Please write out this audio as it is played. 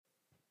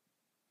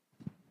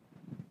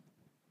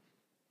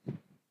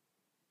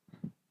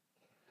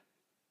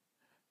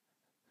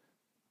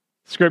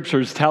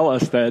Scriptures tell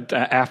us that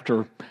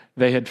after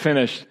they had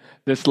finished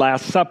this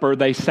Last Supper,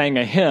 they sang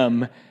a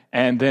hymn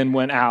and then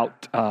went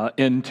out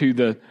into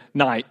the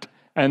night.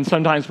 And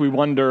sometimes we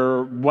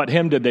wonder, what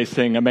hymn did they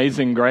sing?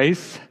 Amazing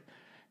Grace?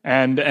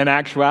 And in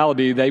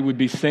actuality, they would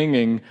be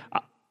singing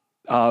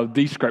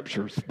these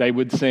scriptures. They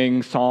would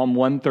sing Psalm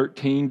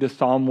 113 to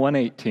Psalm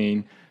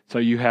 118. So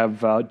you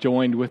have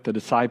joined with the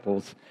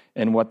disciples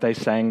in what they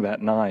sang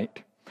that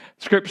night.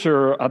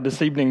 Scripture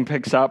this evening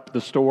picks up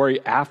the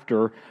story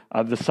after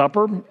the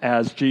supper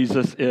as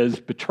Jesus is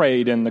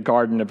betrayed in the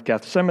Garden of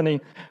Gethsemane.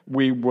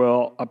 We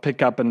will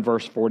pick up in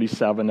verse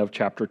 47 of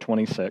chapter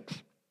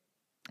 26.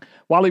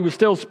 While he was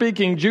still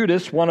speaking,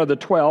 Judas, one of the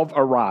 12,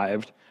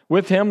 arrived.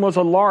 With him was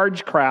a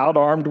large crowd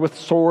armed with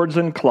swords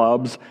and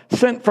clubs,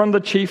 sent from the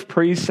chief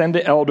priests and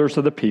the elders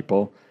of the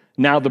people.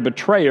 Now the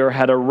betrayer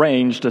had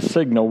arranged a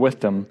signal with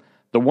them.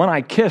 "The one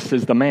I kiss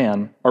is the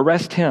man.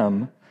 Arrest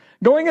him."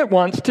 Going at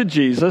once to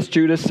Jesus,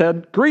 Judas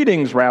said,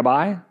 "Greetings,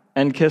 Rabbi,"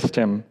 and kissed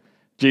him.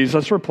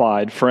 Jesus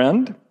replied,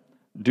 "Friend,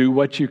 do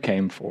what you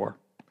came for."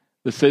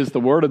 This is the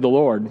word of the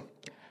Lord.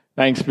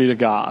 Thanks be to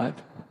God.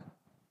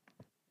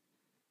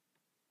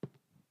 A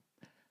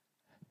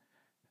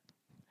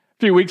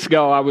few weeks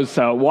ago, I was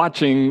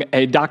watching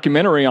a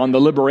documentary on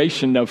the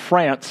liberation of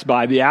France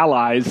by the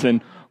Allies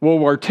in World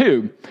War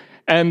II.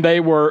 And they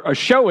were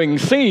showing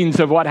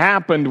scenes of what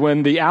happened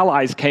when the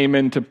Allies came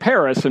into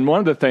Paris. And one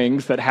of the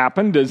things that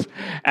happened is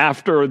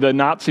after the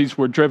Nazis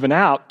were driven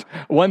out,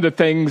 one of the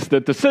things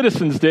that the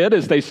citizens did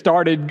is they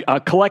started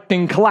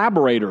collecting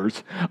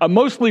collaborators,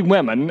 mostly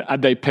women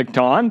they picked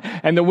on.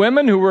 And the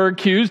women who were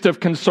accused of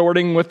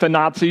consorting with the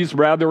Nazis,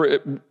 whether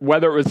it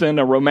was in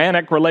a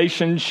romantic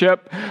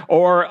relationship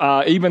or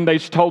even they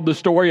told the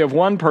story of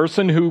one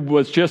person who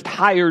was just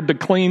hired to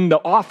clean the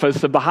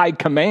office of the high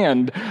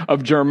command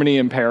of Germany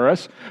in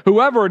Paris.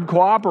 Whoever had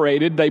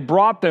cooperated, they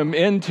brought them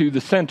into the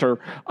center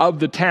of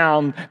the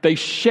town. They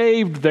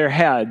shaved their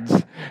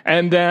heads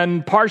and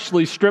then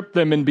partially stripped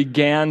them and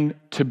began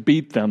to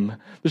beat them.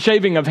 The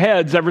shaving of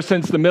heads ever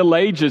since the Middle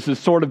Ages has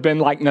sort of been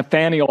like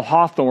Nathaniel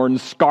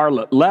Hawthorne's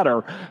scarlet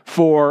letter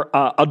for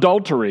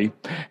adultery.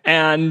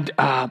 And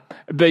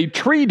they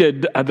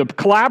treated the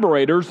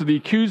collaborators, the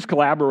accused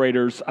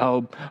collaborators,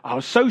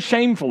 so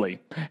shamefully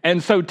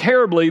and so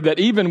terribly that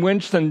even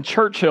Winston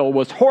Churchill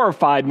was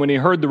horrified when he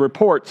heard the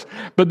reports.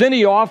 But then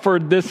he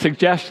offered this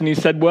suggestion. He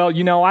said, "Well,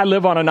 I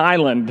live on an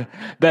island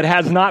that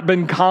has not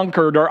been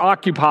conquered or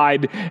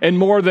occupied in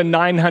more than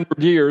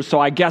 900 years, so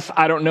I guess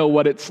I don't know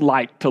what it's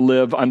like to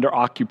live under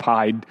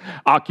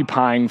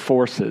occupying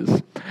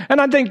forces." And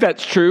I think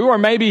that's true. Or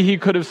maybe he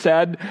could have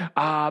said,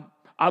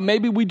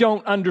 maybe we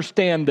don't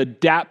understand the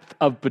depth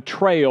of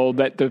betrayal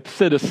that the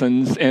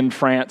citizens in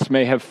France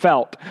may have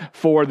felt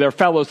for their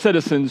fellow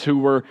citizens who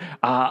were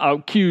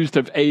accused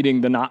of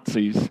aiding the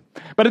Nazis.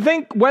 But I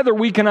think whether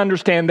we can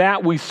understand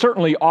that, we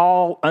certainly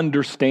all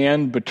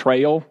understand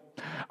betrayal.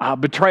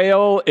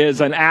 Betrayal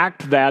is an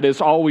act that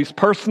is always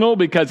personal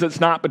because it's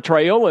not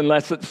betrayal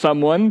unless it's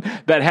someone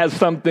that has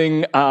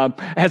something,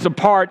 has a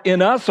part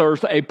in us or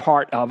a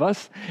part of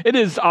us. It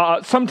is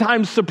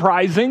sometimes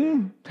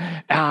surprising,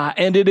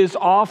 and it is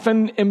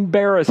often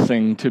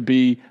embarrassing to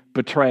be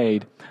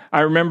betrayed.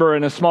 I remember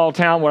in a small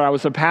town where I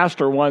was a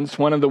pastor once,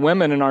 one of the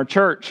women in our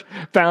church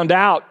found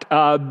out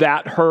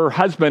that her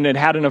husband had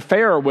had an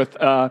affair with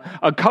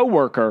a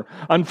coworker.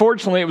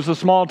 Unfortunately, it was a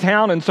small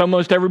town, and so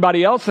most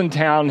everybody else in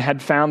town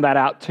had found that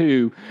out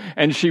too.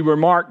 And she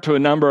remarked to a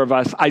number of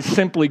us, "I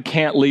simply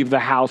can't leave the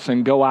house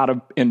and go out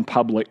in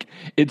public.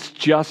 It's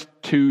just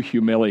too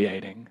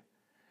humiliating."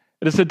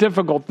 It is a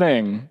difficult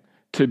thing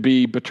to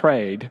be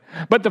betrayed.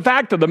 But the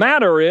fact of the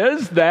matter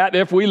is that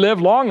if we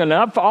live long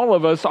enough, all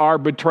of us are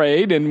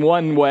betrayed in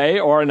one way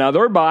or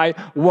another by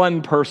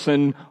one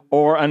person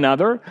or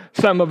another.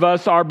 Some of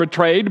us are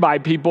betrayed by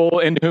people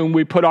in whom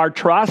we put our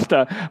trust,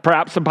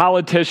 perhaps a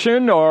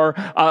politician or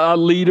a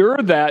leader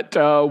that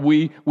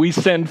we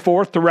send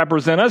forth to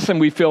represent us and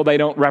we feel they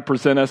don't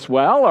represent us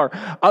well. Or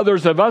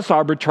others of us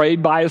are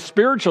betrayed by a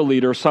spiritual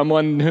leader,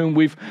 someone whom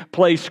we've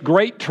placed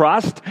great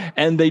trust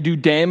and they do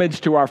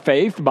damage to our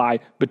faith by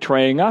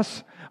betraying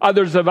us.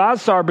 Others of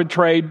us are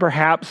betrayed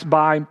perhaps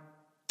by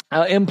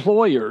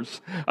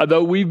employers.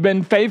 Though we've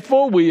been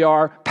faithful, we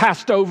are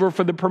passed over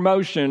for the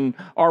promotion,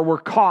 or we're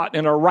caught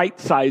in a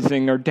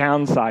right-sizing or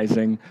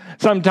downsizing.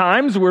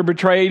 Sometimes we're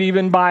betrayed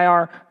even by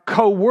our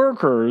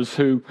co-workers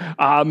who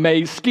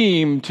may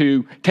scheme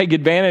to take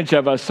advantage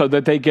of us so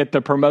that they get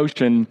the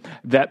promotion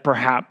that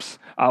perhaps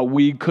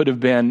we could have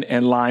been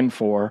in line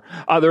for.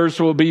 Others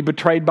will be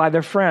betrayed by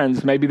their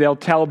friends. Maybe they'll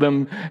tell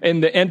them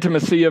in the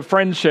intimacy of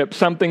friendship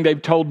something they've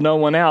told no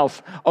one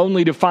else,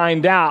 only to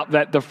find out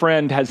that the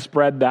friend has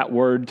spread that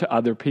word to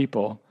other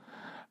people.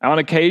 On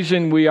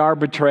occasion, we are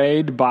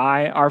betrayed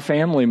by our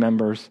family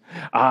members.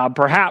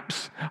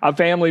 Perhaps a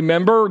family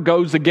member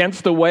goes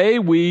against the way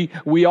we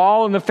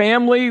all in the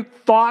family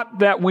thought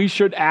that we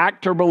should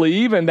act or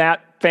believe, and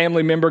that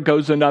family member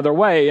goes another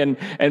way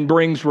and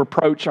brings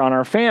reproach on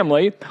our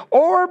family.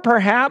 Or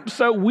perhaps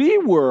we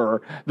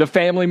were the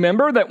family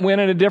member that went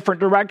in a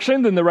different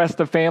direction than the rest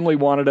of the family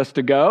wanted us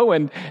to go.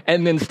 And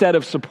instead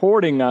of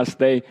supporting us,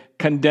 they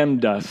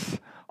condemned us.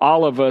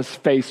 All of us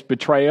face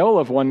betrayal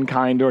of one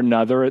kind or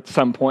another at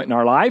some point in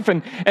our life.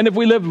 And if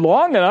we live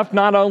long enough,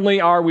 not only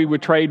are we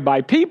betrayed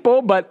by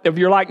people, but if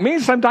you're like me,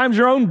 sometimes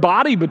your own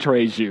body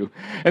betrays you.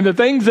 And the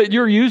things that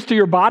you're used to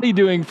your body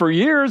doing for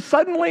years,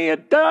 suddenly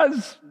it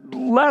does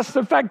less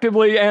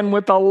effectively and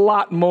with a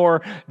lot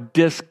more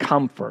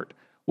discomfort.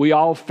 We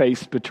all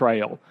face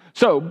betrayal.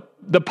 So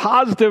the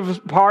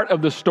positive part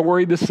of the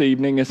story this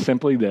evening is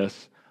simply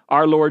this.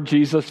 Our Lord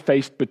Jesus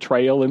faced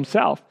betrayal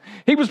himself.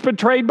 He was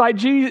betrayed by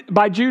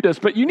Judas,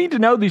 but you need to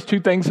know these two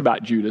things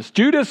about Judas.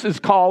 Judas is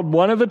called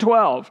one of the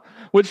 12,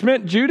 which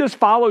meant Judas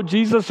followed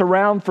Jesus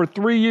around for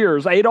 3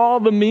 years, ate all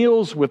the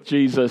meals with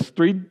Jesus,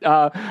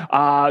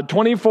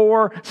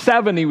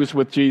 24/7 he was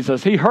with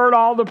Jesus. He heard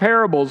all the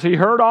parables. He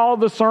heard all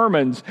the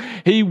sermons.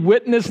 He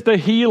witnessed the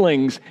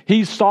healings.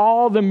 He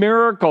saw the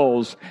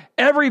miracles.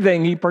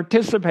 Everything he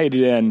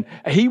participated in,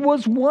 he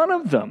was one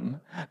of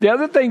them. The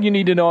other thing you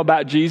need to know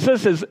about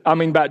Judas is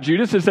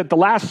that the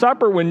Last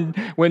Supper,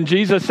 when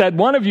Jesus said,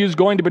 one of you is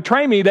going to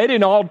betray me, they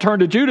didn't all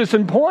turn to Judas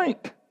and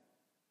point.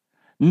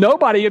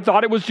 Nobody had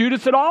thought it was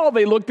Judas at all.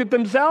 They looked at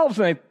themselves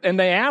and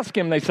they asked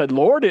him, they said,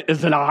 Lord,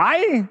 is it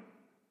I?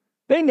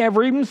 They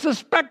never even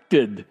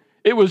suspected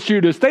it was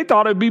Judas. They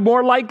thought it would be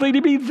more likely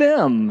to be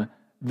them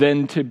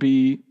than to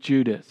be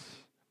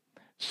Judas.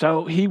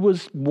 So he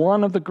was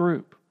one of the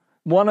group,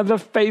 one of the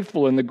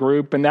faithful in the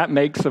group, and that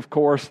makes, of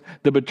course,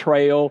 the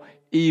betrayal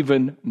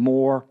even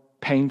more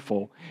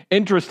painful.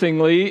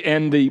 Interestingly,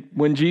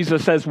 when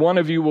Jesus says, one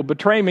of you will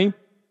betray me,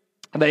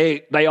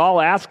 they all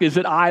ask, is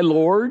it I,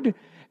 Lord?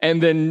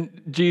 And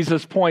then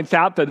Jesus points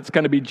out that it's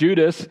going to be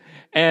Judas,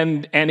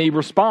 and he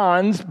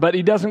responds, but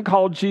he doesn't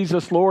call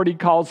Jesus Lord, he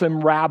calls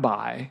him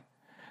Rabbi.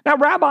 Now,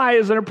 rabbi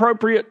is an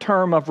appropriate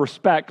term of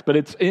respect, but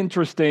it's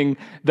interesting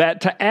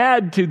that to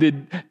add to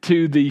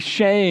the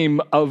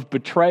shame of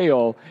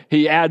betrayal,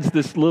 he adds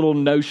this little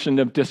notion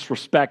of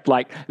disrespect,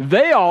 like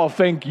they all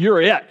think you're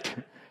it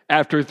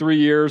after 3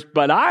 years,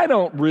 but I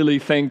don't really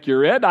think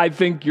you're it. I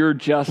think you're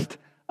just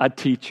a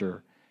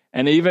teacher.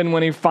 And even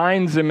when he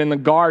finds him in the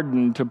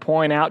garden to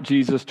point out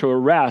Jesus to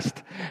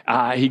arrest,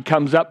 he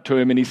comes up to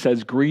him and he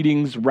says,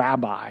 "Greetings,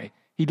 Rabbi."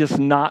 He does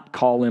not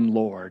call him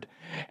Lord.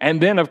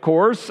 And then, of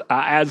course,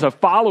 as a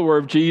follower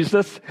of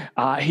Jesus,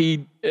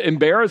 he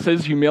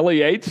embarrasses,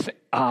 humiliates,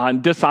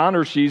 and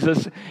dishonors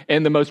Jesus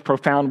in the most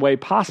profound way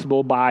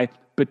possible by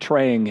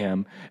betraying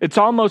him. It's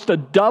almost a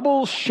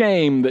double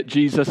shame that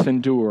Jesus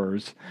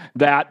endures,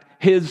 that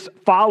his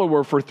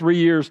follower for 3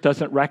 years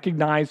doesn't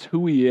recognize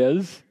who he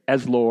is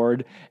as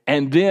Lord,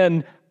 and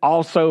then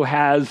also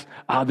has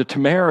the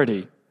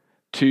temerity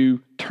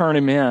to turn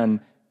him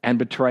in and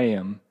betray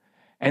him.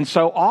 And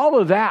so all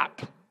of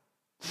that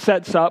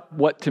sets up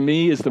what to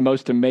me is the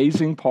most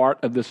amazing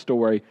part of the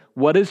story.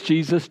 What does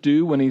Jesus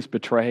do when he's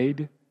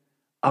betrayed?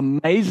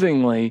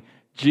 Amazingly,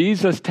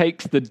 Jesus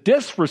takes the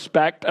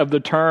disrespect of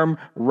the term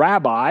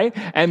rabbi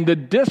and the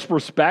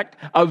disrespect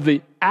of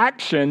the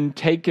action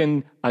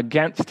taken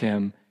against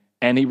him,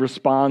 and he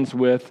responds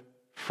with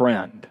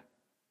friend.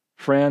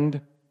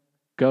 Friend,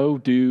 go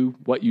do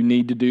what you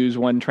need to do is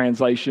one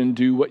translation.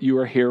 Do what you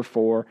are here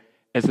for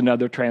is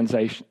another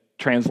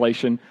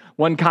translation.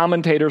 One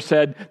commentator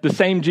said, the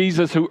same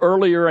Jesus who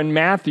earlier in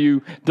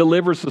Matthew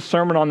delivers the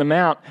Sermon on the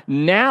Mount,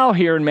 now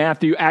here in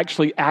Matthew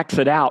actually acts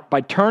it out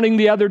by turning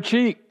the other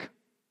cheek,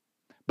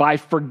 by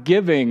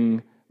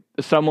forgiving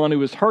someone who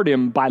has hurt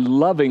him, by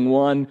loving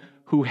one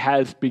who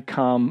has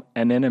become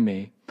an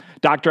enemy.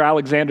 Dr.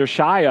 Alexander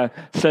Shia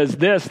says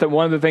this, that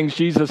one of the things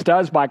Jesus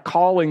does by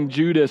calling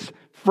Judas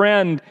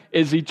friend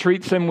is he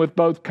treats him with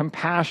both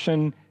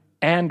compassion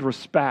and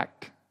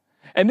respect.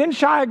 And then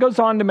Shia goes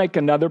on to make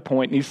another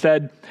point, and he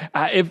said,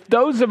 if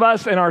those of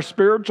us in our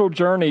spiritual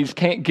journeys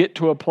can't get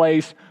to a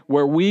place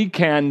where we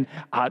can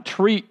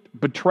treat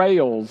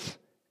betrayals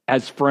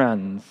as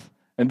friends,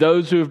 and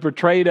those who have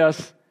betrayed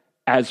us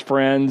as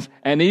friends,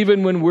 and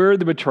even when we're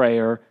the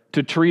betrayer,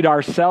 to treat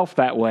ourselves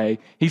that way,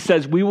 he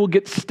says we will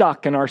get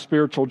stuck in our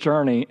spiritual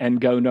journey and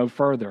go no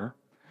further.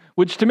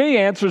 Which to me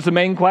answers the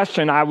main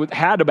question I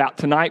had about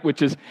tonight,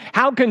 which is,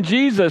 how can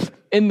Jesus,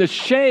 in the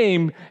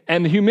shame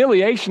and the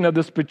humiliation of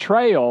this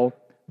betrayal,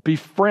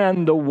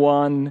 befriend the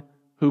one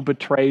who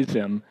betrays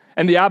him?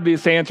 And the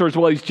obvious answer is,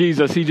 well, he's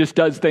Jesus. He just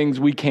does things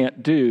we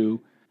can't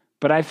do.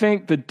 But I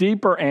think the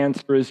deeper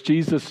answer is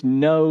Jesus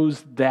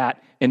knows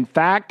that, in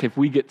fact, if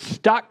we get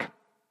stuck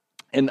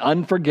in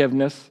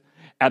unforgiveness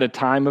at a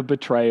time of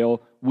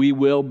betrayal, we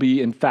will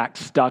be, in fact,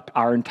 stuck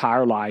our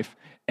entire life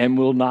and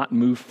will not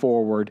move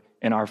forward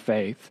in our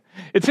faith.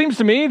 It seems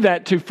to me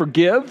that to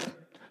forgive,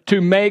 To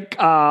make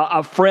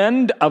a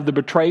friend of the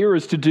betrayer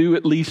is to do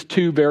at least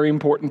two very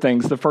important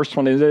things. The first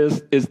one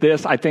is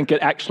this. I think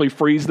it actually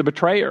frees the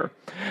betrayer.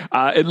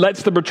 It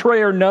lets the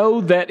betrayer know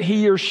that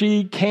he or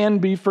she can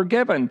be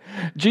forgiven.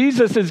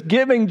 Jesus is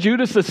giving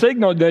Judas a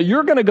signal that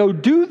you're going to go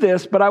do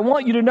this, but I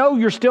want you to know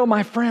you're still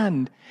my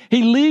friend.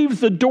 He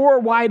leaves the door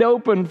wide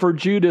open for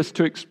Judas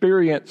to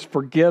experience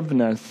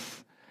forgiveness.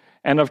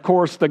 And of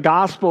course, the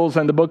Gospels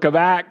and the book of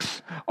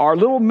Acts are a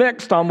little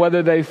mixed on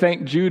whether they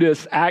think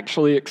Judas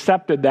actually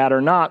accepted that or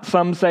not.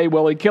 Some say,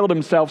 well, he killed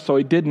himself, so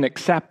he didn't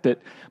accept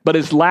it. But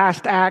his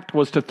last act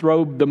was to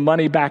throw the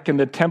money back in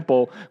the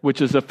temple,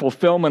 which is a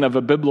fulfillment of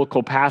a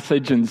biblical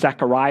passage in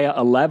Zechariah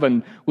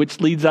 11,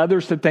 which leads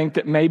others to think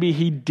that maybe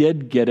he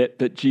did get it,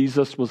 that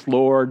Jesus was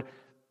Lord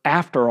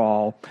after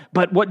all.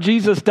 But what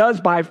Jesus does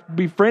by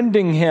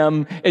befriending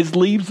him is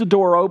leaves the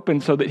door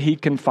open so that he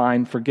can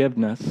find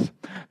forgiveness.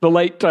 The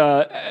late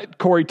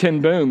Corrie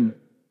ten Boom,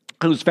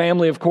 whose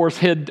family, of course,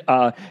 hid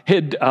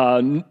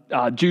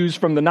Jews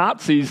from the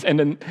Nazis,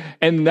 and in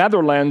the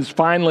Netherlands,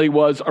 finally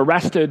was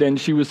arrested, and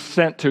she was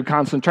sent to a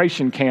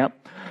concentration camp.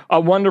 A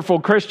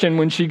wonderful Christian,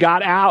 when she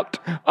got out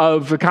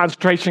of the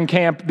concentration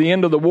camp at the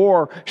end of the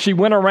war, she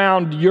went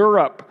around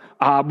Europe,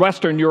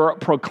 Western Europe,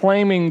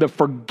 proclaiming the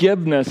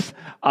forgiveness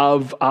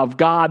of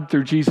God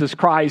through Jesus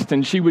Christ.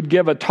 And she would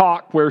give a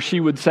talk where she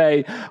would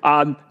say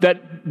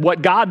that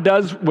what God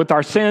does with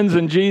our sins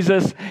in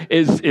Jesus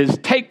is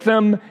take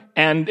them,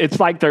 and it's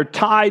like they're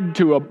tied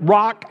to a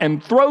rock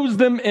and throws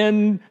them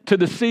into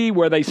the sea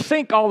where they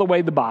sink all the way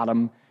to the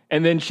bottom.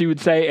 And then she would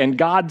say, and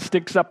God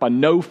sticks up a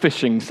no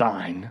fishing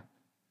sign.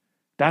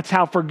 That's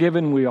how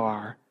forgiven we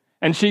are.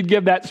 And she'd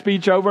give that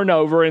speech over and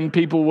over, and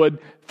people would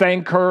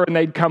thank her, and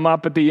they'd come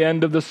up at the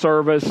end of the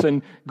service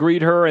and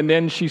greet her. And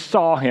then she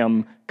saw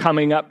him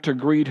coming up to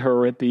greet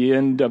her at the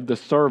end of the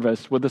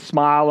service with a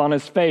smile on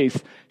his face.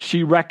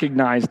 She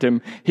recognized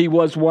him. He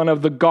was one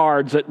of the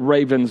guards at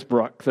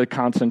Ravensbrück, the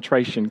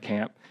concentration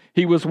camp.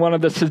 He was one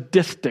of the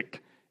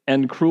sadistic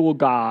and cruel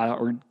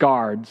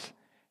guards.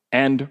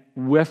 And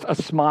with a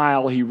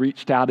smile, he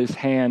reached out his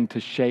hand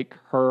to shake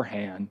her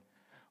hand.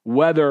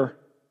 Whether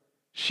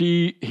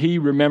he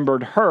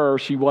remembered her,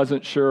 she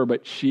wasn't sure,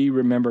 but she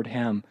remembered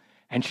him.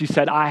 And she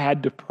said, I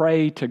had to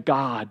pray to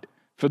God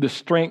for the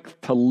strength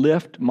to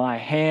lift my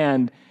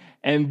hand.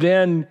 And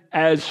then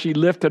as she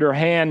lifted her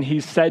hand, he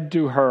said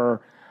to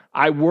her,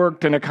 I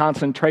worked in a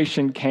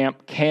concentration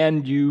camp.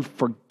 Can you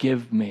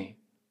forgive me?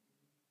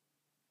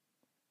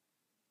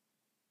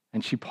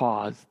 And she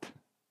paused,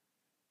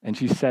 and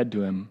she said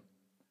to him,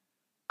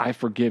 I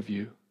forgive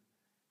you.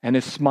 And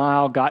his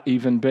smile got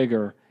even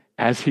bigger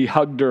as he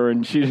hugged her,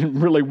 and she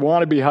didn't really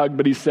want to be hugged,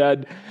 but he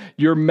said,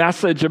 your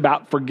message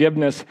about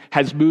forgiveness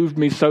has moved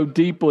me so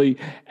deeply,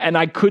 and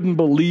I couldn't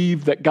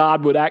believe that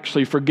God would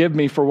actually forgive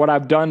me for what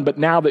I've done, but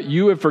now that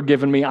you have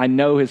forgiven me, I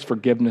know his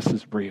forgiveness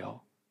is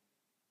real.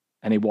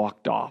 And he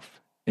walked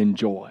off in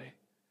joy.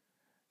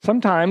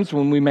 Sometimes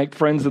when we make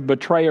friends of the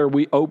betrayer,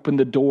 we open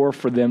the door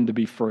for them to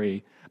be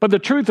free. But the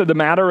truth of the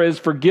matter is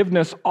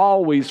forgiveness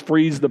always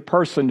frees the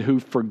person who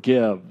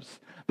forgives.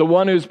 The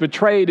one who's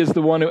betrayed is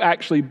the one who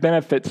actually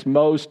benefits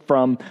most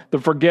from the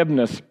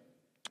forgiveness.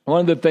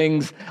 One of the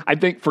things I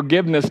think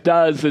forgiveness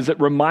does is it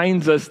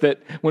reminds us that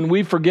when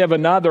we forgive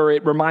another,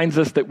 it reminds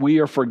us that we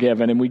are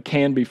forgiven and we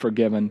can be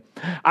forgiven.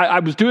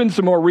 I was doing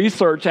some more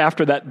research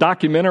after that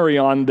documentary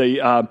on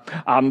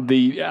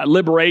the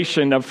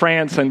liberation of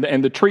France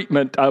and the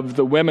treatment of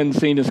the women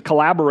seen as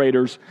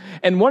collaborators.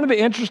 And one of the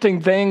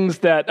interesting things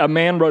that a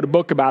man wrote a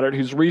book about it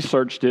who's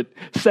researched it,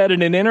 said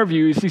in an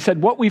interview, he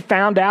said, what we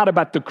found out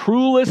about the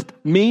cruelest,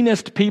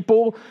 meanest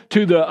people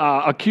to the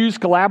accused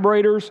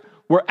collaborators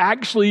were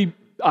actually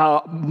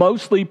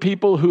mostly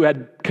people who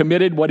had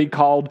committed what he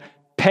called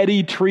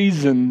petty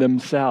treason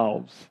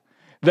themselves.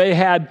 They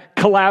had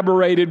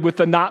collaborated with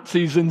the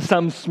Nazis in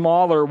some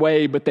smaller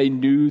way, but they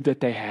knew that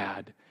they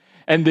had.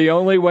 And the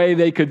only way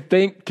they could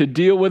think to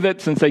deal with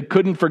it, since they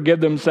couldn't forgive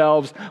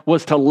themselves,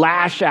 was to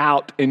lash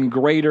out in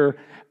greater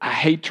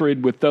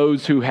hatred with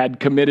those who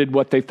had committed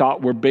what they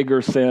thought were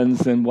bigger sins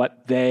than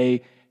what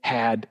they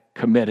had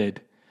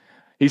committed.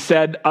 He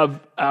said,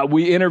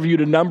 we interviewed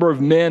a number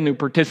of men who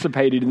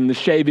participated in the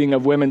shaving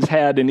of women's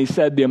head, and he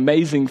said the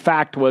amazing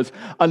fact was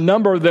a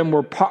number of them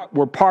were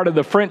part of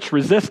the French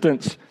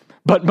resistance,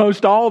 but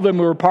most all of them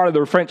who were part of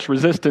the French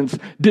resistance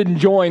didn't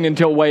join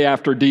until way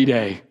after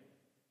D-Day.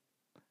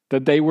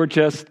 That they were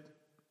just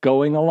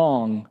going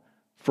along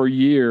for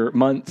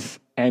months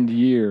and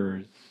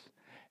years.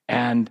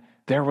 And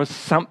there was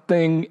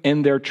something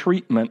in their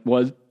treatment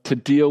was to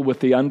deal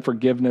with the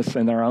unforgiveness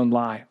in their own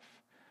life.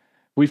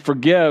 We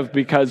forgive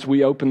because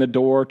we open the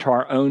door to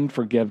our own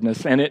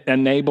forgiveness, and it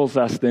enables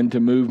us then to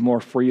move more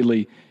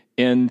freely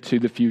into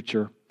the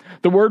future.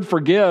 The word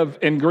forgive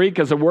in Greek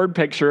is a word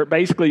picture. It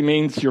basically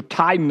means you're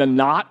tied in a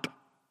knot,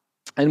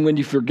 and when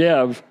you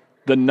forgive,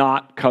 the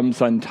knot comes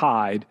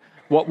untied.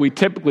 What we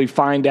typically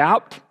find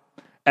out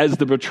as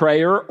the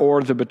betrayer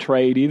or the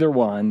betrayed, either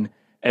one,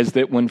 is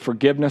that when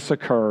forgiveness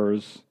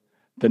occurs,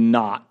 the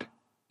knot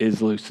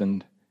is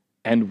loosened,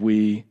 and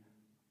we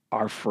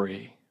are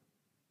free.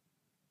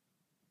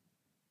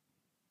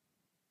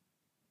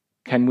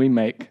 can we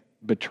make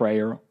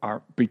betrayal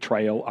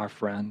our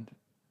friend?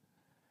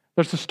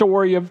 There's a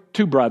story of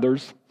two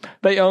brothers.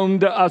 They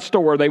owned a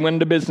store. They went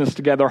into business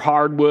together,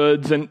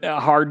 hardwoods and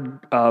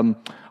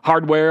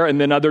hardware,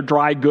 and then other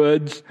dry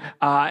goods.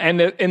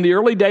 And in the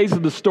early days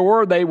of the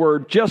store, they were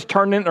just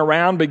turning it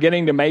around,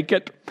 beginning to make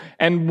it.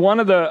 And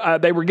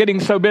they were getting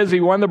so busy,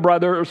 one of the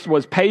brothers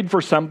was paid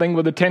for something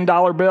with a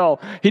 $10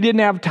 bill. He didn't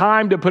have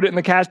time to put it in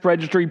the cash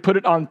register. He put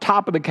it on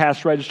top of the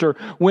cash register,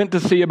 went to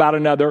see about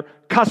another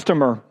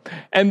customer.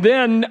 And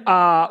then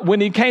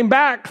when he came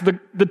back, the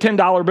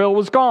 $10 bill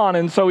was gone.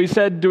 And so he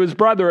said to his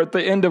brother at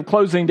the end of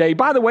closing day,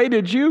 by the way,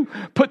 did you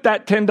put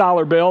that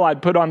 $10 bill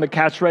I'd put on the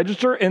cash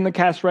register in the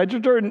cash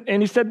register?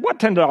 And he said, what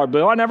 $10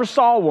 bill? I never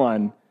saw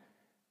one.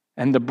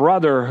 And the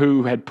brother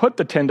who had put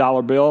the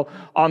 $10 bill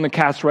on the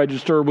cash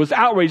register was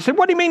outraged. He said,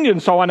 what do you mean you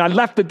didn't saw one? I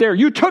left it there.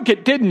 You took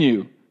it, didn't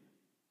you?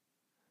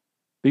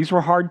 These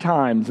were hard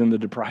times in the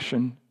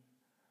Depression.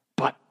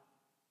 But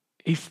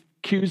he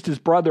accused his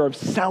brother of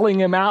selling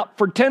him out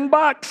for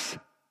 $10.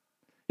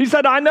 He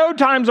said, I know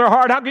times are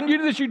hard. How can you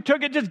do this? You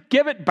took it. Just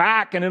give it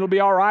back and it'll be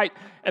all right.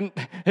 And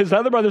his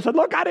other brother said,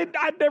 look, I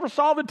never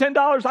saw the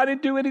 $10. I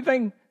didn't do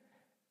anything.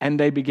 And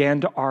they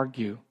began to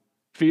argue,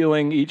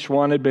 feeling each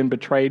one had been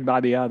betrayed by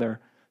the other.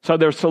 So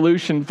their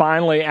solution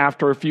finally,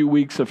 after a few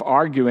weeks of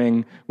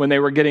arguing, when they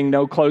were getting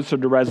no closer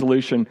to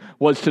resolution,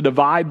 was to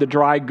divide the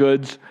dry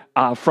goods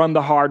from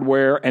the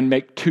hardware and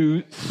make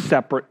two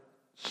separate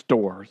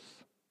stores.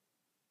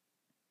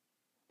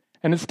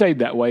 And it stayed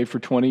that way for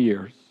 20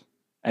 years.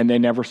 And they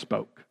never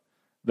spoke,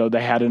 though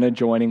they had an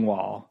adjoining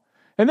wall.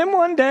 And then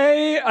one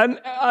day,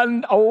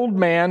 an old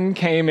man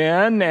came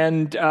in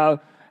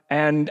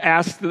and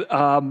asked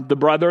the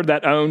brother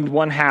that owned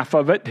one half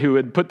of it, who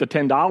had put the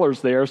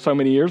 $10 there so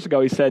many years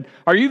ago. He said,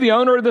 are you the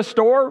owner of the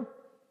store?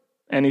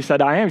 And he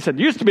said, I am. He said,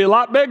 it used to be a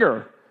lot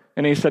bigger.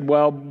 And he said,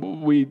 well,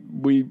 we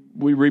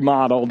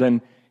remodeled.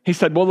 And he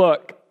said, well,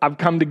 look, I've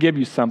come to give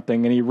you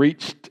something. And he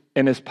reached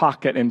in his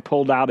pocket and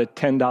pulled out a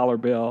 $10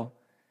 bill.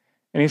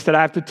 And he said,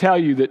 I have to tell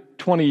you that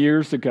 20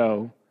 years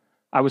ago,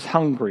 I was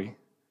hungry.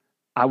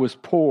 I was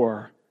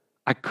poor.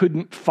 I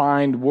couldn't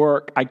find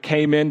work. I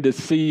came in to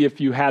see if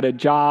you had a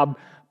job,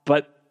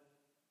 but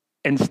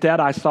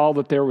instead I saw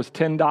that there was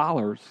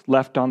 $10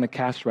 left on the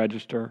cash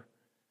register,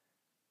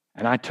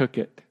 and I took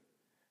it.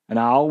 And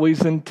I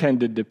always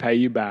intended to pay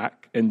you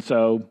back, and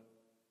so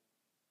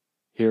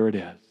here it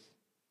is.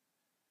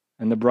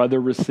 And the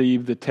brother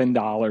received the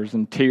 $10,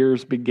 and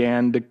tears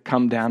began to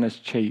come down his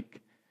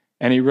cheek.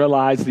 And he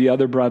realized the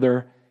other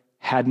brother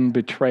hadn't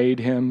betrayed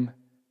him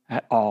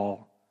at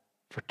all.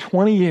 For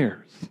 20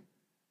 years,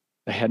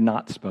 they had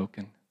not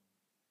spoken.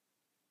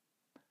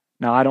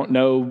 Now, I don't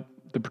know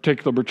the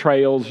particular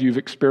betrayals you've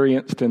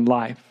experienced in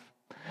life.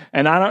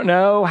 And I don't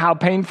know how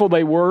painful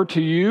they were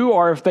to you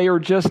or if they are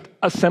just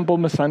a simple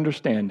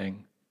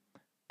misunderstanding.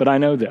 But I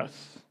know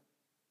this.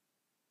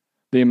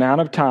 The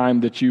amount of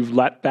time that you've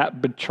let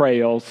that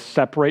betrayal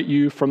separate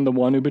you from the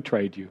one who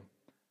betrayed you,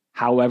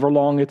 however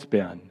long it's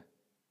been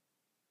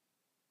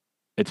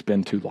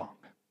too long.